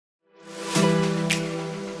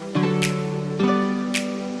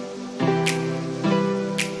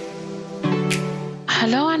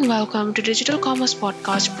welcome to Digital Commerce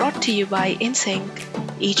Podcast brought to you by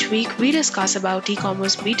InSync. Each week we discuss about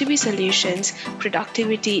e-commerce B2B solutions,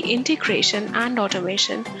 productivity, integration and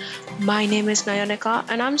automation. My name is Nayonika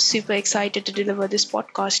and I'm super excited to deliver this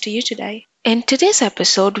podcast to you today. In today's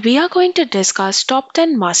episode, we are going to discuss top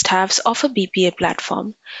 10 must-haves of a BPA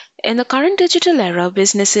platform. In the current digital era,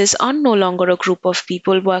 businesses are no longer a group of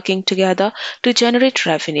people working together to generate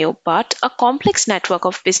revenue, but a complex network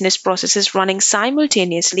of business processes running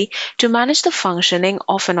simultaneously to manage the functioning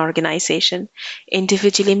of an organization.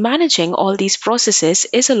 Individually managing all these processes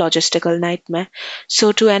is a logistical nightmare.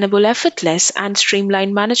 So, to enable effortless and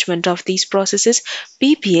streamlined management of these processes,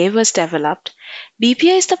 BPA was developed.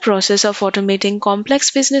 BPA is the process of automating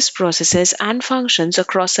complex business processes and functions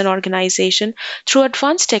across an organization through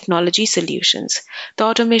advanced technology solutions. The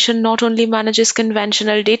automation not only manages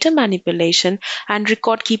conventional data manipulation and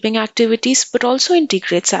record keeping activities but also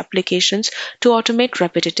integrates applications to automate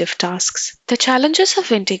repetitive tasks. The challenges of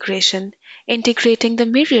integration. Integrating the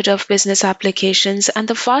myriad of business applications and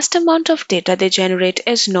the vast amount of data they generate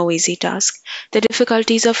is no easy task. The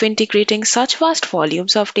difficulties of integrating such vast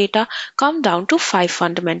volumes of data come down to 5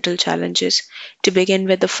 fundamental challenges. To begin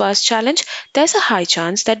with the first challenge, there's a high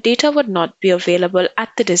chance that data would not be available at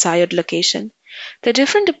the desired location. The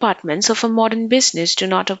different departments of a modern business do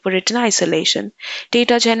not operate in isolation.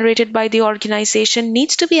 Data generated by the organization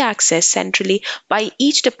needs to be accessed centrally by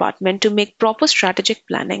each department to make proper strategic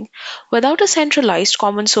planning. Without a centralized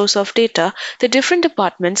common source of data, the different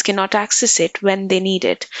departments cannot access it when they need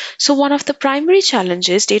it. So one of the primary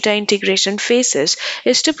challenges data integration faces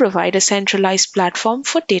is to provide a centralized platform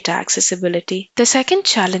for data accessibility. The second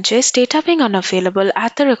challenge is data being unavailable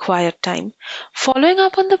at the required time. Following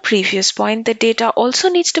up on the previous point, the data also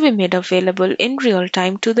needs to be made available in real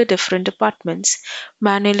time to the different departments.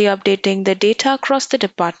 Manually updating the data across the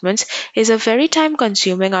departments is a very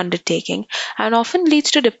time-consuming undertaking and often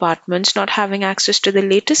leads to departments not having access to the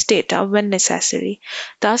latest data when necessary.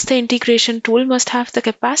 Thus, the integration tool must have the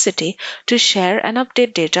capacity to share and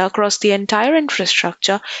update data across the entire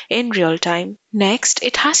infrastructure in real time. Next,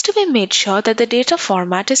 it has to be made sure that the data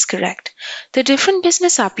format is correct. The different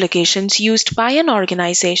business applications used by an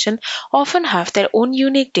organization often have their own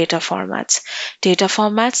unique data formats. Data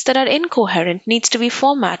formats that are incoherent needs to be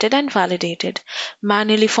formatted and validated.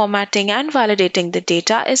 Manually formatting and validating the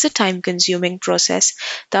data is a time-consuming process.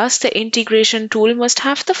 Thus, the integration tool must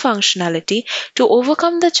have the functionality to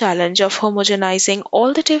overcome the challenge of homogenizing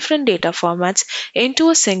all the different data formats into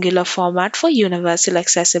a singular format for universal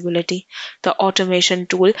accessibility. The automation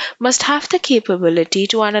tool must have the capability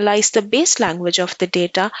to analyze the base language of the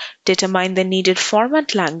data, determine the needed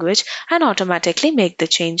format language, and automatically make the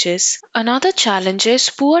changes. Another challenge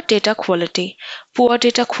is poor data quality. Poor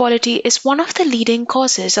data quality is one of the leading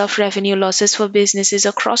causes of revenue losses for businesses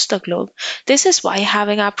across the globe. This is why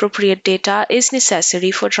having appropriate data is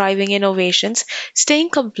necessary for driving innovations,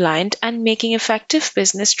 staying compliant, and making effective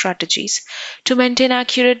business strategies. To maintain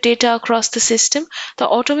accurate data across the system, the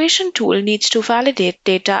automation tool needs to validate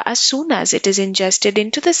data as soon as it is ingested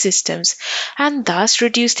into the systems and thus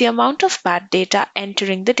reduce the amount of bad data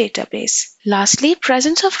entering the database. Lastly,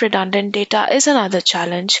 presence of redundant data is another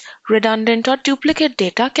challenge. Redundant or duplicate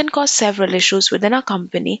data can cause several issues within a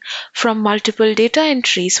company, from multiple data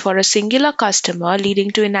entries for a singular customer leading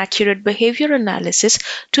to inaccurate behavior analysis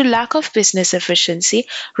to lack of business efficiency.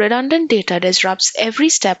 Redundant data disrupts every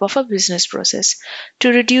step of a business process. To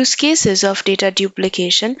reduce cases of data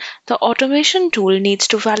duplication, the automation tool needs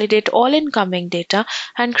to validate all incoming data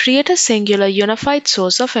and create a singular unified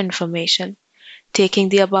source of information. Taking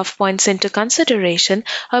the above points into consideration,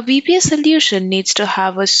 a BPA solution needs to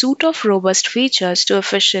have a suite of robust features to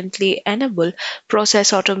efficiently enable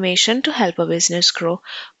process automation to help a business grow.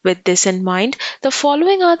 With this in mind, the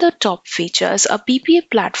following are the top features a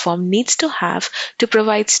BPA platform needs to have to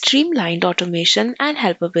provide streamlined automation and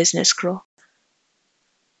help a business grow.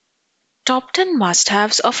 Top 10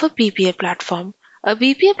 must-haves of a BPA platform. A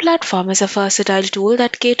BPA platform is a versatile tool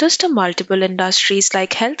that caters to multiple industries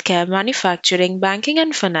like healthcare, manufacturing, banking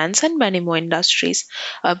and finance, and many more industries.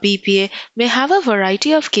 A BPA may have a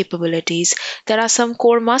variety of capabilities. There are some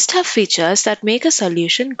core must-have features that make a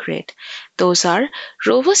solution great. Those are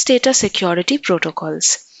robust data security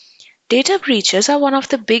protocols. Data breaches are one of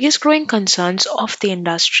the biggest growing concerns of the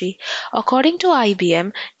industry. According to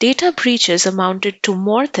IBM, data breaches amounted to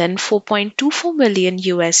more than 4.24 million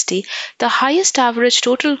USD, the highest average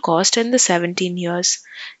total cost in the 17 years.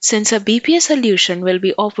 Since a BPA solution will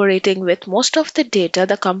be operating with most of the data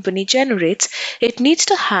the company generates, it needs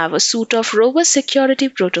to have a suite of robust security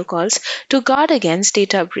protocols to guard against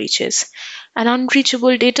data breaches. An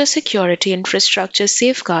unreachable data security infrastructure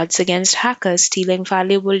safeguards against hackers stealing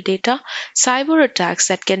valuable data, cyber attacks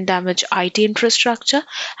that can damage IT infrastructure,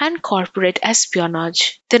 and corporate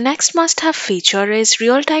espionage. The next must have feature is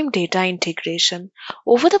real time data integration.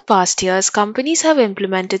 Over the past years, companies have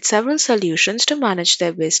implemented several solutions to manage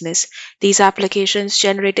their business. These applications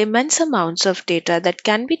generate immense amounts of data that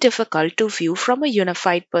can be difficult to view from a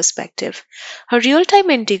unified perspective. A real time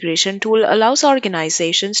integration tool allows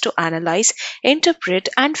organizations to analyze, interpret,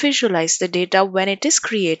 and visualize the data when it is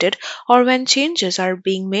created or when changes are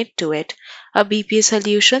being made to it. A BPA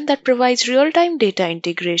solution that provides real time data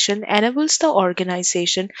integration enables the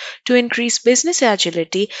organization to increase business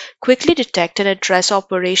agility, quickly detect and address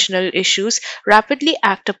operational issues, rapidly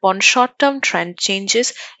act upon short term trend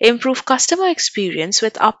changes, improve customer experience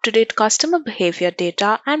with up to date customer behavior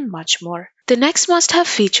data, and much more. The next must have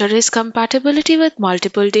feature is compatibility with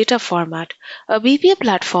multiple data format. A BPA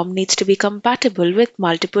platform needs to be compatible with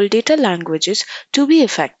multiple data languages to be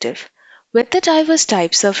effective. With the diverse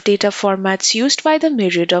types of data formats used by the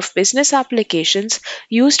myriad of business applications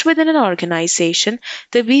used within an organization,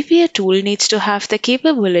 the BPA tool needs to have the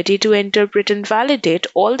capability to interpret and validate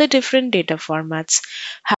all the different data formats.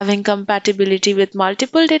 Having compatibility with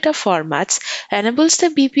multiple data formats enables the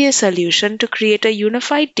BPA solution to create a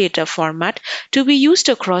unified data format to be used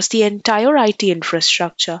across the entire IT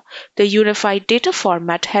infrastructure. The unified data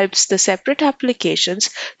format helps the separate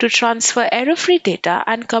applications to transfer error-free data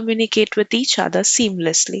and communicate with each other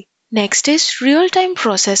seamlessly. Next is real-time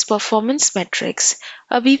process performance metrics.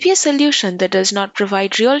 A BPA solution that does not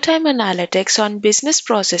provide real-time analytics on business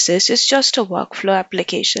processes is just a workflow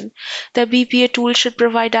application. The BPA tool should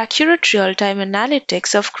provide accurate real-time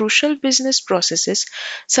analytics of crucial business processes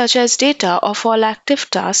such as data of all active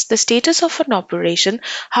tasks, the status of an operation,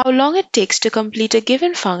 how long it takes to complete a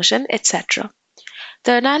given function, etc.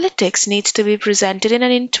 The analytics needs to be presented in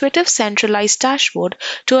an intuitive centralized dashboard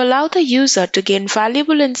to allow the user to gain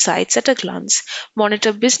valuable insights at a glance,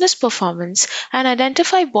 monitor business performance, and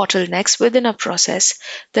identify bottlenecks within a process.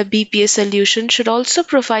 The BPA solution should also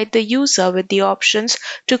provide the user with the options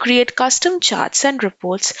to create custom charts and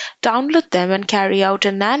reports, download them, and carry out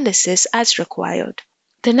analysis as required.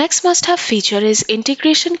 The next must have feature is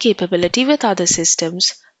integration capability with other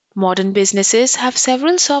systems. Modern businesses have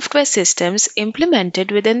several software systems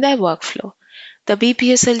implemented within their workflow. The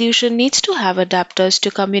BPA solution needs to have adapters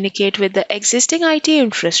to communicate with the existing IT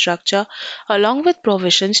infrastructure, along with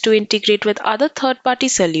provisions to integrate with other third party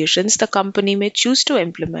solutions the company may choose to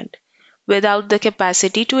implement. Without the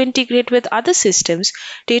capacity to integrate with other systems,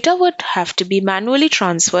 data would have to be manually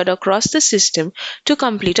transferred across the system to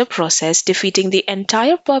complete a process, defeating the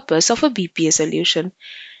entire purpose of a BPA solution.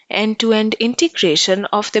 End-to-end integration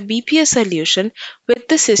of the BPA solution with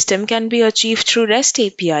the system can be achieved through REST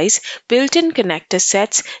APIs, built-in connector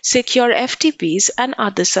sets, secure FTPs, and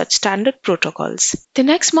other such standard protocols. The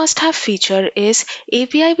next must-have feature is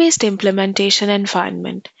API-based implementation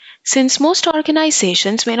environment. Since most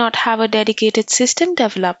organizations may not have a dedicated system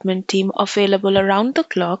development team available around the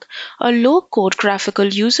clock, a low-code graphical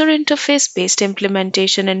user interface-based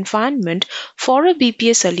implementation environment for a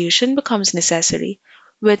BPA solution becomes necessary.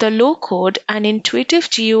 With a low-code and intuitive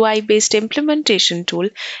GUI-based implementation tool,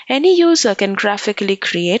 any user can graphically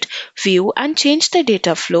create, view, and change the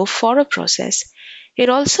data flow for a process. It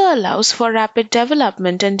also allows for rapid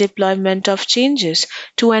development and deployment of changes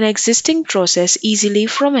to an existing process easily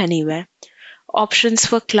from anywhere. Options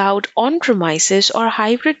for cloud, on-premises, or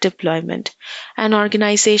hybrid deployment. An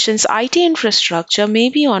organization's IT infrastructure may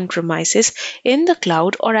be on-premises, in the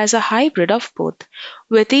cloud, or as a hybrid of both.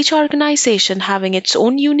 With each organization having its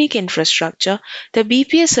own unique infrastructure, the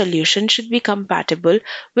BPA solution should be compatible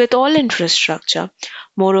with all infrastructure.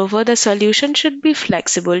 Moreover, the solution should be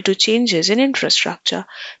flexible to changes in infrastructure.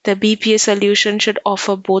 The BPA solution should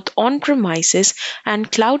offer both on-premises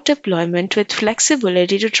and cloud deployment with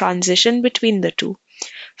flexibility to transition between the two.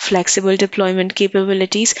 Flexible deployment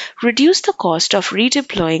capabilities reduce the cost of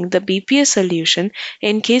redeploying the BPA solution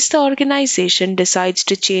in case the organization decides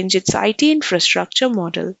to change its IT infrastructure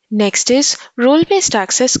model. Next is role-based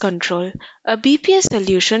access control. A BPA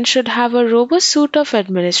solution should have a robust suite of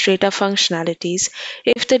administrator functionalities.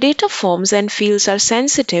 If the data forms and fields are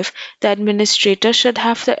sensitive, the administrator should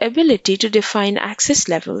have the ability to define access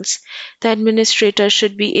levels. The administrator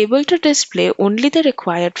should be able to display only the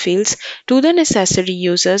required fields to the necessary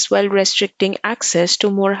users while restricting access to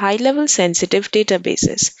more high-level sensitive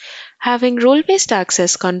databases. Having role-based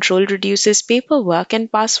access control reduces paperwork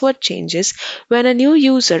and password changes when a new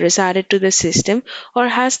user is added to the system or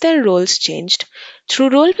has their roles changed. Through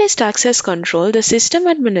role-based access control, the system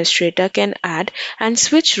administrator can add and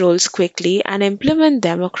switch roles quickly and implement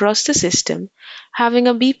them across the system. Having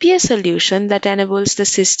a BPA solution that enables the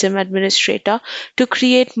system administrator to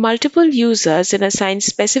create multiple users and assign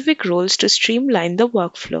specific roles to streamline the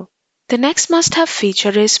workflow. The next must-have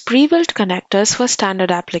feature is pre-built connectors for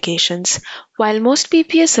standard applications. While most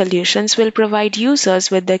BPA solutions will provide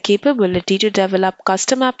users with the capability to develop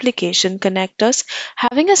custom application connectors,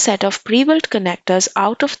 having a set of pre-built connectors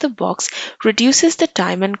out of the box reduces the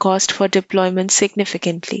time and cost for deployment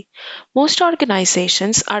significantly. Most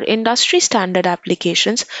organizations are industry standard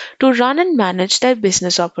applications to run and manage their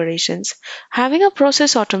business operations. Having a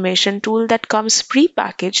process automation tool that comes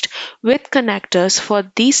pre-packaged with connectors for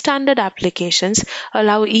these standard applications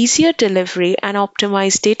allow easier delivery and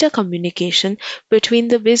optimize data communication between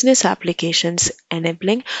the business applications,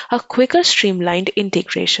 enabling a quicker streamlined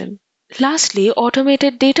integration. Lastly,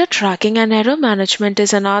 automated data tracking and error management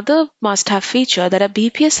is another must-have feature that a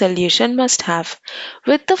BPA solution must have.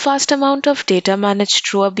 With the vast amount of data managed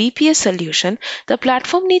through a BPA solution, the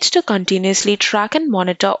platform needs to continuously track and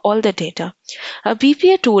monitor all the data. A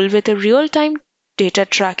BPA tool with a real-time data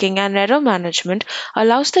tracking and error management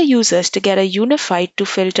allows the users to get a unified to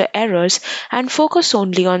filter errors and focus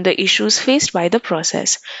only on the issues faced by the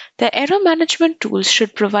process. The error management tools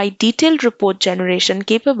should provide detailed report generation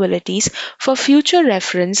capabilities for future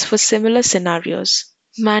reference for similar scenarios.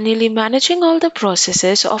 Manually managing all the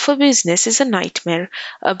processes of a business is a nightmare.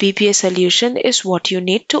 A BPA solution is what you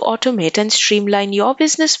need to automate and streamline your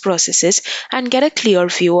business processes and get a clear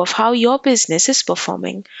view of how your business is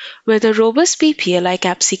performing. With a robust BPA like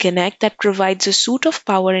APPSeCONNECT that provides a suite of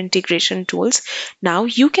power integration tools, now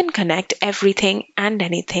you can connect everything and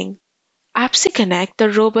anything. AppSeConnect, the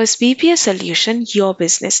robust BPA solution your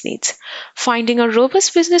business needs. Finding a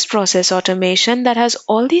robust business process automation that has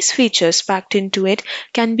all these features packed into it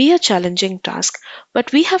can be a challenging task,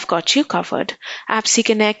 but we have got you covered.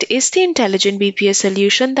 AppSeConnect is the intelligent BPA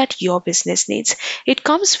solution that your business needs. It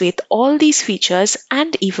comes with all these features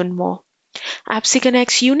and even more.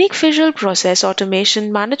 AppSeConnect's unique visual process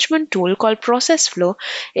automation management tool called Process Flow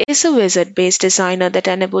is a wizard-based designer that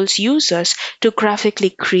enables users to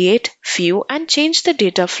graphically create, view, and change the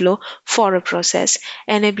data flow for a process,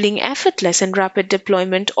 enabling effortless and rapid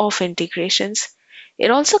deployment of integrations. It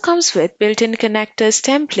also comes with built-in connectors,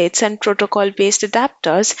 templates, and protocol-based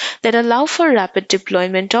adapters that allow for rapid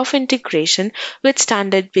deployment of integration with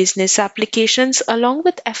standard business applications along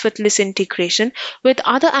with effortless integration with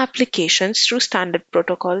other applications through standard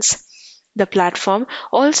protocols. The platform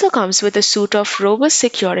also comes with a suite of robust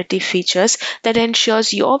security features that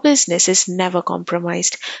ensures your business is never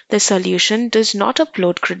compromised. The solution does not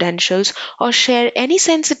upload credentials or share any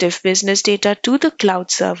sensitive business data to the cloud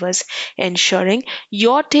servers, ensuring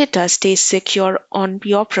your data stays secure on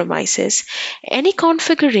your premises. Any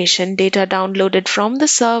configuration data downloaded from the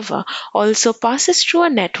server also passes through a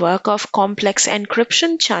network of complex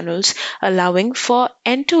encryption channels, allowing for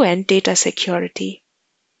end-to-end data security.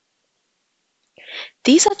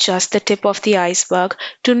 These are just the tip of the iceberg.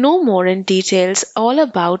 To know more in details all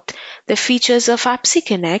about the features of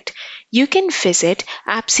AppSeConnect, you can visit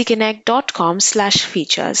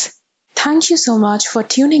appseconnect.com/features. Thank you so much for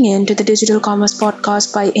tuning in to the Digital Commerce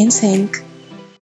Podcast by InSync.